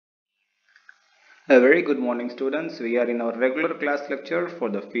A very good morning, students. We are in our regular class lecture for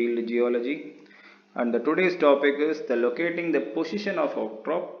the field geology, and the today's topic is the locating the position of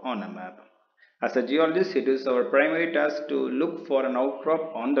outcrop on a map. As a geologist, it is our primary task to look for an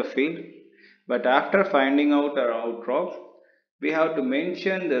outcrop on the field, but after finding out our outcrop, we have to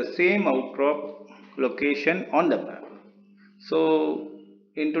mention the same outcrop location on the map. So,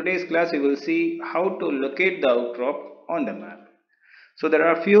 in today's class, we will see how to locate the outcrop on the map. So there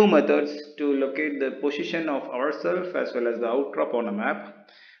are few methods to locate the position of ourselves as well as the outcrop on a map.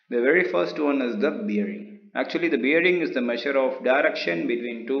 The very first one is the bearing. Actually, the bearing is the measure of direction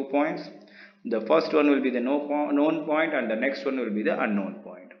between 2 points. The first one will be the known point and the next one will be the unknown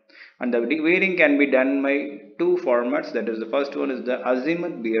point. And the bearing can be done by two formats. That is, the first one is the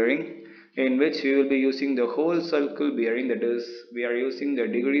azimuth bearing, in which we will be using the whole circle bearing. That is, we are using the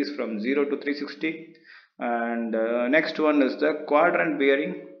degrees from 0 to 360, and next one is the quadrant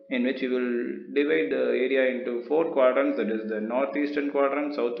bearing, in which we will divide the area into four quadrants, that is the northeastern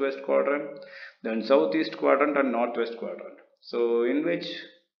quadrant, southwest quadrant, then southeast quadrant and northwest quadrant. So in which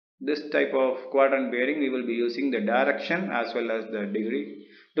this type of quadrant bearing we will be using the direction as well as the degree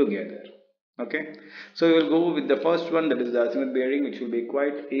together. Okay, so we will go with the first one, that is the azimuth bearing, which will be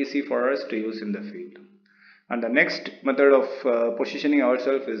quite easy for us to use in the field. And the next method of positioning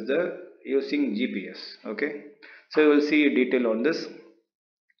ourselves is the using GPS. Okay, so we will see detail on this.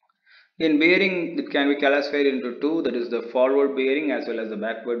 In bearing, it can be classified into two, that is the forward bearing as well as the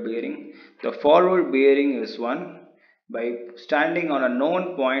backward bearing. The forward bearing is one. By standing on a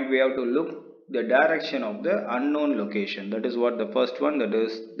known point, we have to look the direction of the unknown location. That is what the first one, that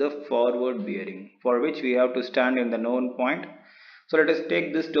is the forward bearing, for which we have to stand in the known point. So let us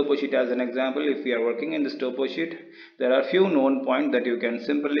take this topo sheet as an example. If we are working in this topo sheet, there are few known points that you can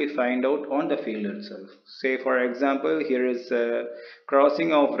simply find out on the field itself. Say for example, here is a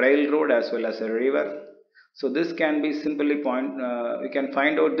crossing of railroad as well as a river. So this can be simply we can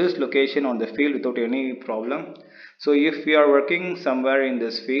find out this location on the field without any problem. So if you are working somewhere in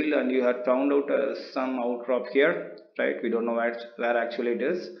this field and you have found out some outcrop here, right? We don't know where actually it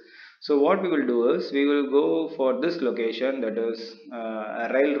is. So what we will do is we will go for this location, that is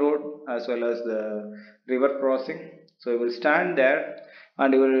a railroad as well as the river crossing. So we will stand there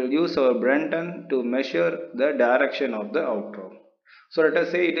and we will use our Brenton to measure the direction of the outcrop. So let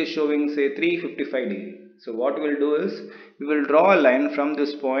us say it is showing say 355 degree. So what we will do is we will draw a line from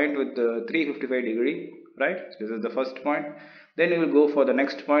this point with the 355 degree, right? This is the first point. Then we will go for the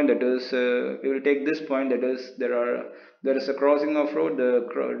next point, that is we will take this point, that is there is a crossing of road, the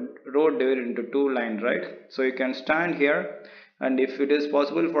road divided into two lines, right? So you can stand here, and if it is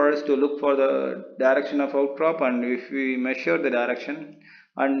possible for us to look for the direction of outcrop, and if we measure the direction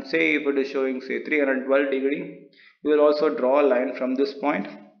and say if it is showing say 312 degree, we will also draw a line from this point,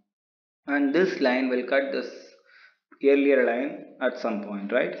 and this line will cut this earlier line at some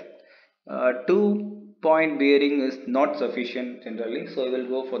point, right? 2 point bearing is not sufficient generally, so we will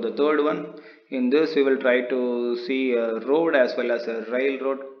go for the third one. In this we will try to see a road as well as a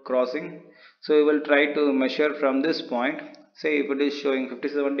railroad crossing. So we will try to measure from this point, say if it is showing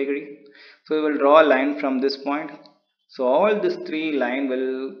 57 degree, so we will draw a line from this point. So all these three line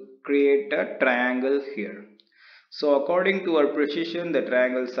will create a triangle here. So according to our precision, the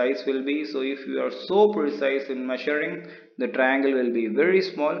triangle size will be, so if you are so precise in measuring, the triangle will be very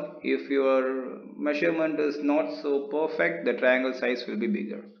small. If your measurement is not so perfect, the triangle size will be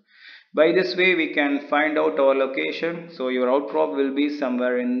bigger. By this way we can find out our location. So your outcrop will be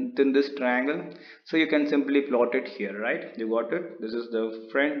somewhere within this triangle. So you can simply plot it here, right? You got it? This is the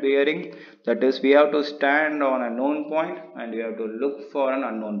front bearing. That is, we have to stand on a known point and we have to look for an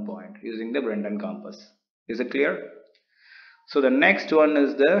unknown point using the Brenton compass. Is it clear? So the next one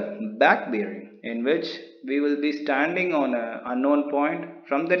is the back bearing, in which we will be standing on an unknown point.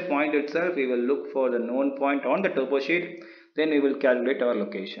 From that point itself we will look for the known point on the topo sheet, then we will calculate our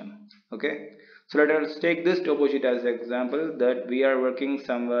location. Okay, so let us take this topo sheet as an example, that we are working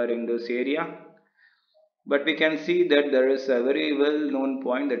somewhere in this area, but we can see that there is a very well known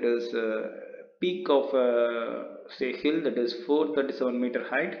point, that is peak of say hill, that is 437-meter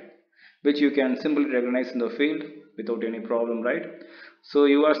height, which you can simply recognize in the field without any problem, right? So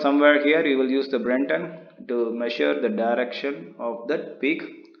you are somewhere here, you will use the Brenton to measure the direction of that peak.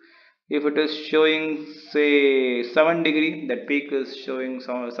 If it is showing say 7 degree, that peak is showing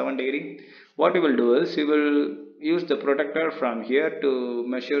 7 degree, what you will do is you will use the protractor from here to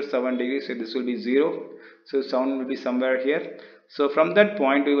measure 7 degrees. So this will be 0, so sound will be somewhere here. So from that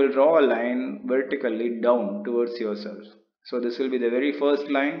point we will draw a line vertically down towards yourself. So this will be the very first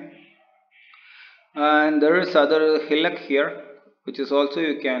line, and there is other hillock here, which is also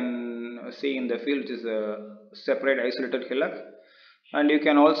you can see in the field, which is a separate isolated hillock. And you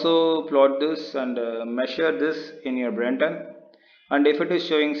can also plot this and measure this in your Brenton. And if it is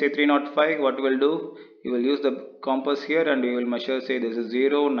showing say 305, what you will do, you will use the compass here and you will measure, say this is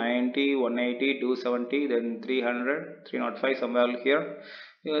 0, 90, 180, 270, then 300, 305 somewhere here.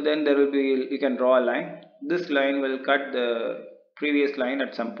 Then there will be, you can draw a line. This line will cut the previous line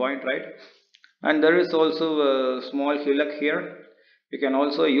at some point, right? And there is also a small hillock here. You can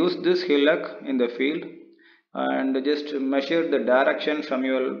also use this hillock in the field and just measure the direction from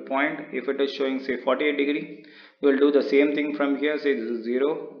your point. If it is showing say 48 degree, you will do the same thing from here. Say this is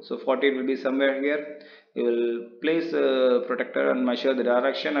 0, so 48 will be somewhere here. You will place a protector and measure the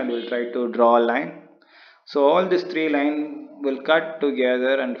direction and you will try to draw a line. So all these three lines will cut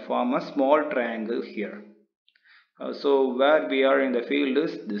together and form a small triangle here. So where we are in the field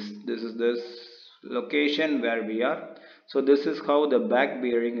is this is this location where we are. So this is how the back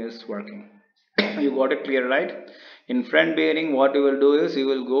bearing is working. You got it clear, right? In front bearing, what you will do is you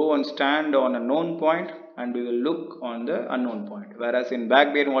will go and stand on a known point and we will look on the unknown point. Whereas in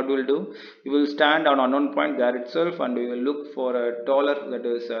back bearing, what we will do, you will stand on unknown point there itself and we will look for a taller, that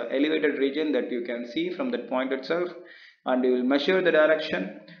is elevated region that you can see from that point itself, and you will measure the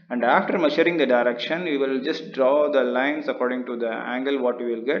direction. And after measuring the direction, you will just draw the lines according to the angle what you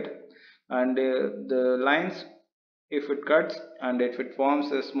will get. And the lines, if it cuts and if it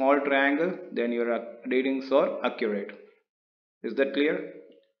forms a small triangle, then your readings are accurate. Is that clear?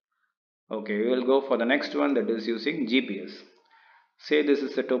 Okay, we will go for the next one, that is using GPS. Say this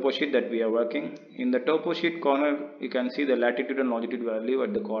is the topo sheet that we are working. In the topo sheet corner, you can see the latitude and longitude value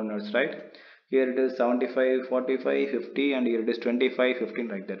at the corners, right? Here it is 75, 45, 50, and here it is 25, 15,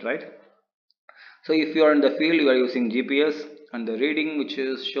 like that, right? So if you are in the field, you are using GPS, and the reading which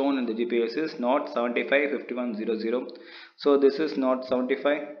is shown in the GPS is not 75, 51, 00. So this is not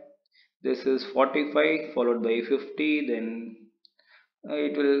 75. This is 45 followed by 50, then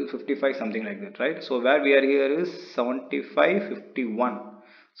it will 55, something like that, right? So where we are here is 75, 51.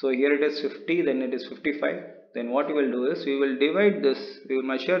 So here it is 50, then it is 55. Then what we will do is we will divide this, we will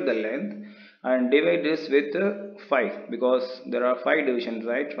measure the length and divide this with 5, because there are 5 divisions,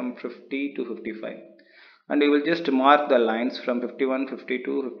 right, from 50 to 55. And we will just mark the lines from 51,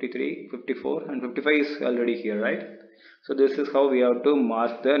 52, 53, 54, and 55 is already here, right? So this is how we have to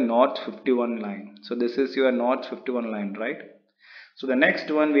mark the north 51 line. So this is your north 51 line, right? So the next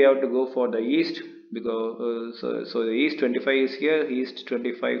one we have to go for the east, because so the east 25 is here, east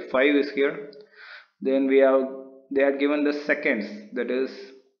 25 5 is here. Then we have, they are given the seconds, that is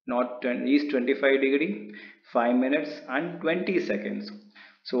north east 25 degree, 5 minutes and 20 seconds.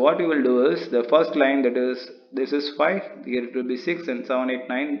 So what we will do is the first line, that is this is 5, here it will be 6, and 7, 8,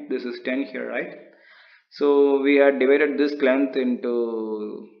 9, this is 10 here, right? So we had divided this length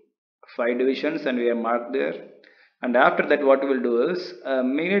into 5 divisions and we have marked there. And after that what we will do is a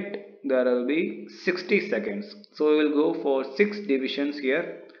minute there will be 60 seconds. So we will go for 6 divisions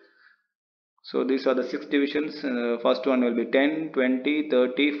here. So these are the 6 divisions. First one will be 10, 20,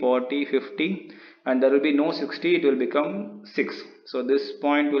 30, 40, 50, and there will be no 60, it will become 6. So this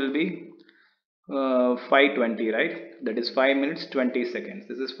point will be 520, right? That is 5 minutes 20 seconds.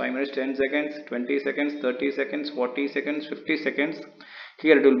 This is 5 minutes 10 seconds, 20 seconds, 30 seconds, 40 seconds, 50 seconds.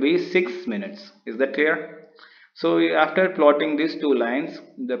 Here it will be 6 minutes. Is that clear? So after plotting these two lines,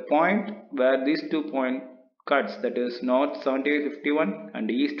 the point where these 2 point cuts, that is north 75 51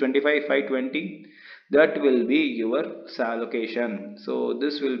 and east 25 520, that will be your location. So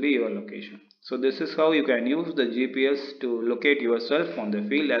this will be your location. So this is how you can use the GPS to locate yourself on the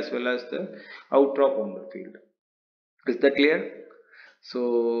field as well as the outcrop on the field. Is that clear?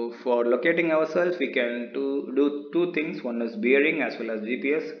 So for locating ourselves, we can do two things. One is bearing as well as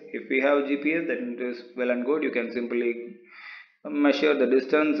GPS. If we have GPS, then it is well and good. You can simply measure the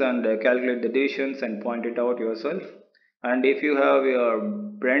distance and calculate the distances and point it out yourself. And if you have your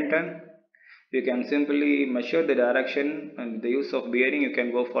Brenton, you can simply measure the direction, and with the use of bearing you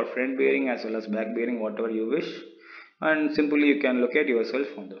can go for front bearing as well as back bearing, whatever you wish, and simply you can locate yourself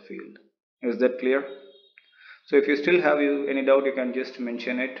on the field. Is that clear? So if you still have any doubt, you can just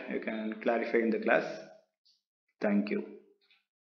mention it, you can clarify in the class. Thank you.